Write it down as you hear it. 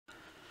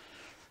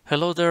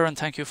Hello there and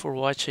thank you for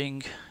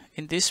watching.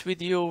 In this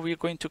video we're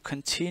going to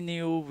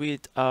continue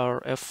with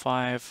our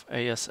F5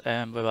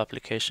 ASM web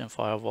application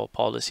firewall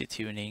policy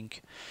tuning,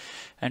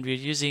 and we're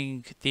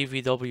using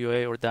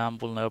DVWA or damn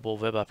vulnerable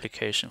web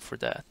application for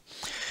that.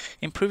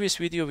 In previous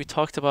video we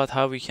talked about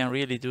how we can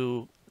really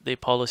do the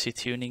policy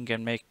tuning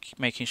and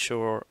making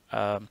sure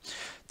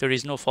there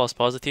is no false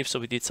positive. So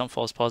we did some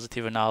false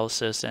positive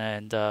analysis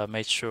and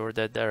made sure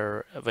that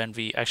when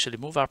we actually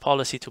move our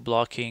policy to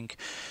blocking,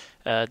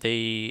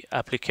 the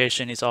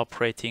application is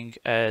operating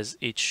as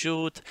it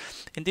should.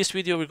 In this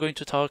video we're going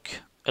to talk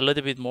a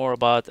little bit more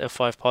about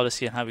F5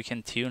 policy and how we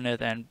can tune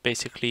it and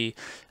basically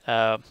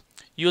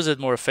use it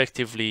more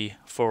effectively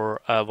for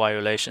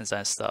violations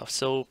and stuff.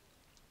 So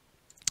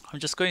I'm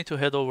just going to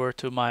head over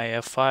to my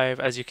F5.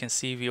 As you can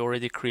see, we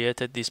already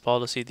created this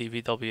policy,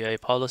 DVWA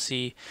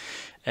policy,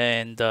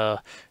 and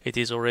it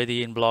is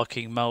already in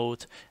blocking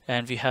mode,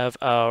 and we have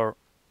our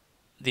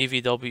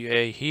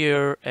DVWA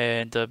here,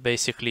 and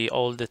basically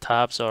all the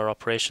tabs are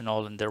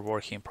operational and they're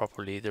working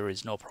properly. There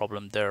is no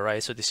problem there,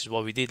 right? So this is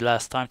what we did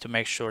last time to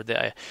make sure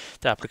that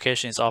the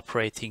application is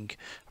operating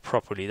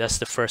properly. That's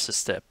the first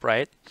step,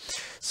 right?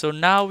 So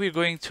now we're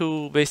going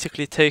to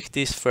basically take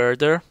this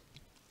further.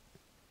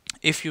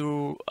 If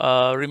you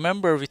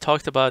remember, we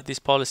talked about this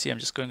policy. I'm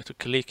just going to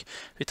click.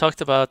 We talked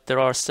about there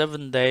are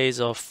 7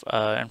 days of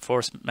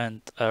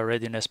enforcement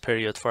readiness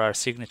period for our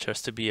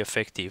signatures to be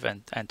effective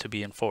and to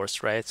be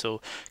enforced, right?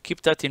 So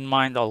keep that in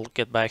mind. I'll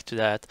get back to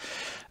that.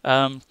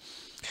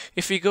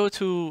 If we go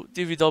to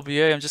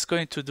DVWA, I'm just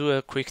going to do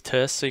a quick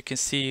test. So you can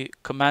see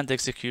command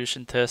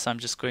execution test. I'm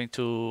just going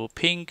to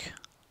ping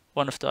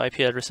one of the IP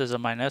addresses on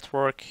my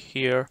network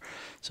here.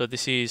 So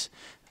this is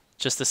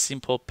just a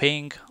simple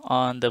ping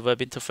on the web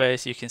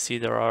interface. You can see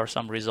there are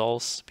some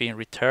results being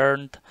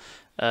returned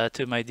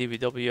to my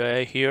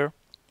DVWA here.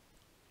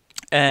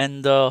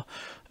 And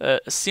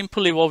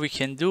simply what we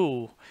can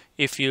do,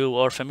 if you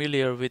are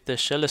familiar with the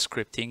shell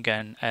scripting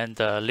and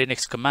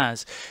Linux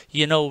commands,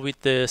 you know, with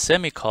the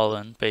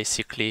semicolon,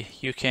 basically,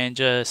 you can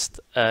just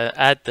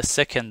add the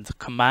second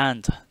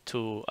command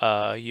to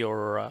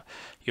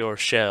your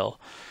shell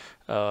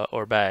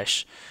or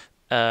bash.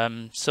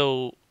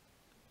 So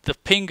the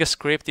ping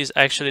script is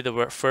actually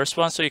the first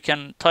one, so you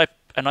can type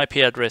an IP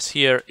address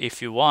here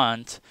if you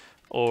want,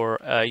 or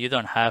you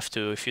don't have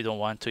to. If you don't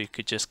want to, you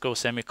could just go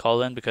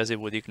semicolon because it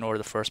would ignore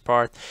the first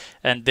part.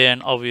 And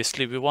then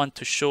obviously we want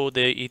to show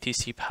the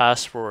etc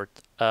password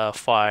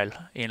file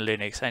in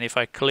Linux, and if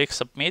I click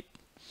submit,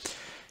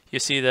 you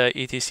see the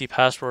etc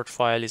password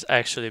file is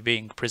actually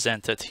being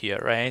presented here,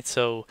 right?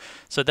 So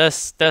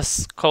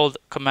that's called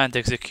command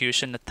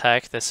execution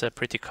attack. That's a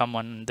pretty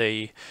common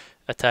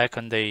attack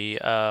on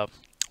the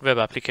web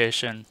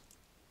application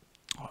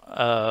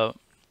that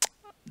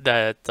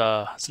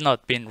has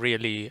not been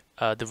really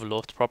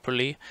developed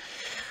properly.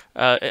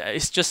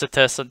 It's just a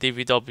test on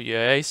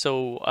DVWA,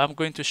 so I'm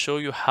going to show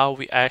you how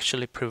we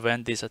actually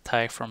prevent this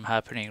attack from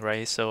happening,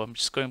 right? So I'm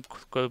just going to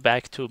go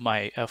back to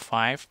my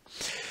F5.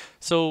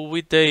 So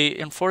with the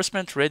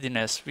enforcement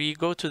readiness, we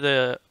go to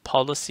the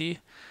policy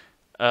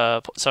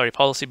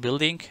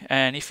building,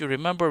 and if you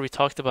remember, we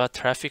talked about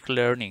traffic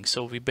learning.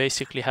 So we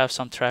basically have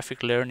some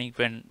traffic learning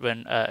when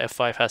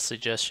F5 has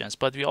suggestions,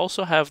 but we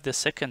also have the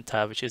second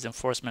tab, which is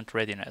enforcement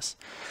readiness.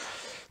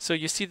 So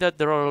you see that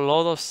there are a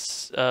lot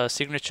of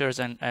signatures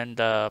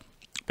and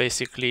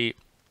basically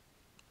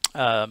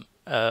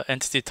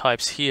entity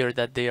types here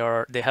that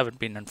they haven't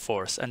been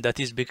enforced, and that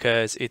is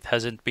because it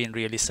hasn't been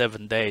really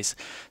 7 days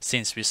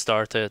since we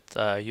started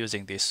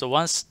using this. So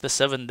once the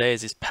 7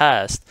 days is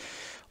passed,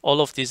 all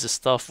of this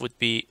stuff would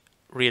be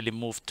really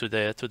moved to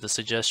the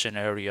suggestion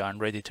area and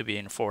ready to be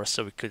enforced,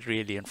 so we could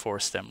really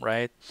enforce them,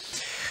 right?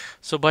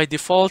 So by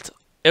default,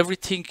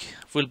 everything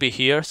will be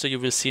here, so you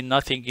will see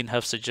nothing in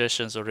have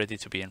suggestions or ready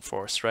to be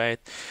enforced, right?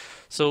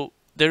 So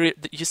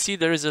you see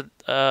there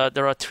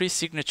are 3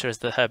 signatures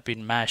that have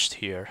been matched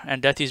here,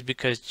 and that is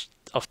because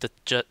of the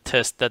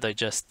test that I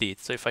just did.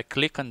 So if I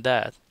click on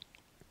that,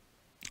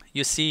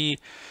 you see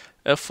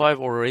F5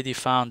 already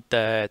found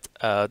that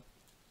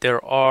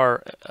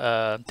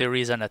there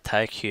is an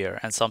attack here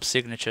and some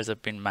signatures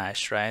have been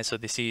matched, right? So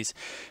this is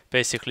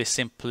basically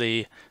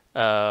simply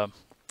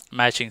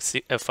matching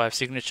F5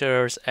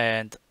 signatures,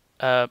 and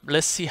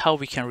let's see how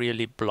we can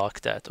really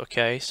block that.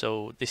 Okay,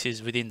 so this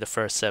is within the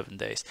first 7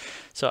 days.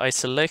 So I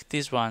select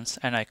these ones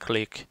and I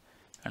click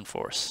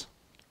enforce,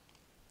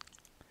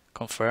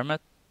 confirm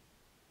it.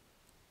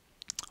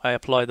 I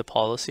apply the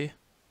policy.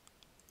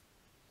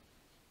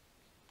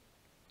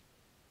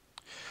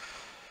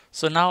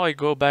 So now I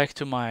go back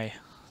to my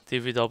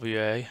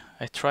DVWA.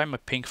 I try my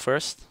ping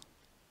first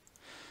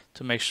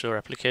to make sure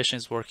application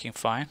is working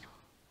fine.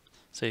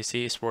 So you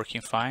see it's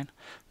working fine.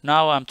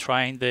 Now I'm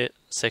trying the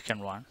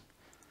second one,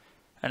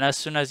 and as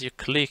soon as you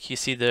click, you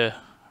see the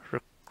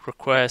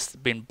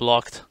request been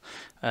blocked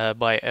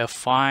by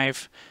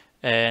F5,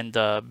 and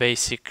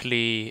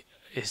basically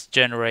is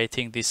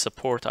generating the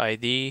support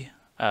ID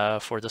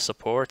for the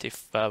support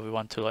if we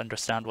want to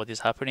understand what is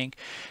happening.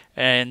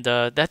 And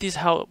that is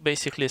how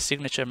basically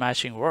signature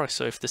matching works.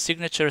 So if the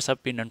signatures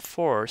have been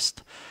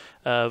enforced,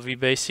 we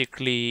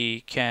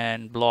basically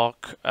can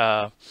block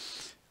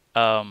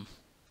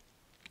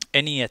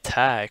any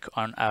attack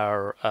on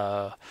our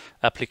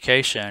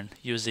application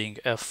using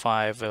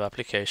F5 Web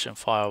Application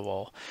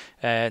Firewall.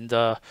 And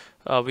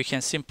we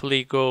can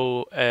simply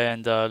go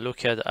and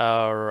look at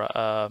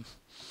our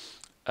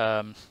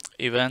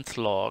event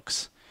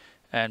logs,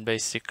 and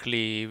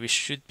basically we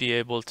should be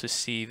able to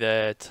see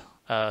that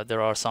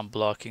there are some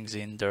blockings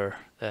in there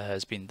that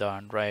has been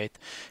done, right?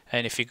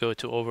 And if you go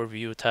to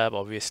Overview tab,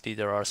 obviously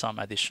there are some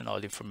additional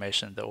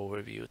information in the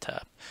Overview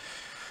tab.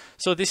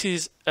 So this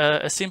is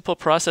a simple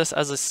process.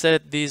 As I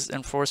said, this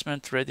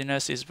enforcement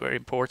readiness is very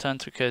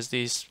important because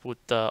this would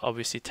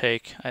obviously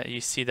take,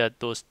 you see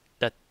that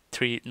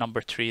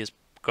number 3 is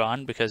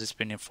gone because it's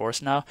been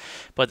enforced now.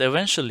 But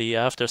eventually,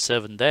 after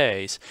 7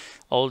 days,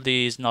 all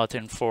these not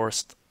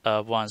enforced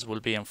ones will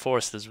be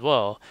enforced as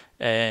well,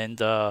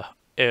 and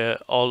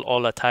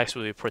all attacks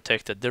will be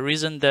protected. The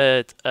reason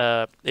that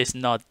it's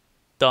not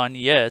done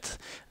yet,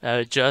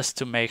 just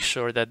to make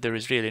sure that there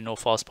is really no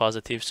false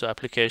positives to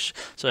application.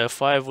 So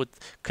F5 would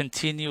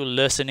continue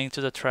listening to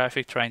the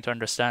traffic, trying to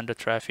understand the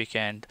traffic,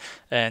 and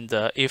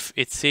if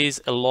it sees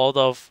a lot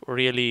of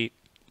really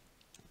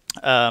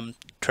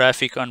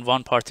traffic on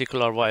one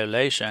particular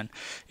violation,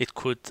 it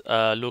could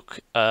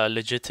look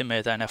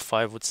legitimate, and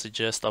F5 would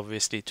suggest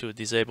obviously to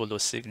disable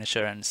those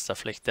signature and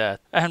stuff like that.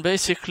 And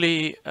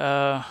basically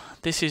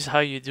this is how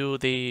you do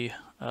the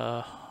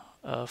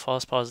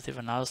false positive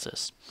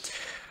analysis.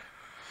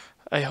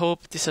 I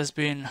hope this has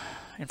been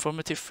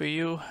informative for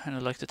you, and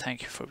I'd like to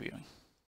thank you for viewing.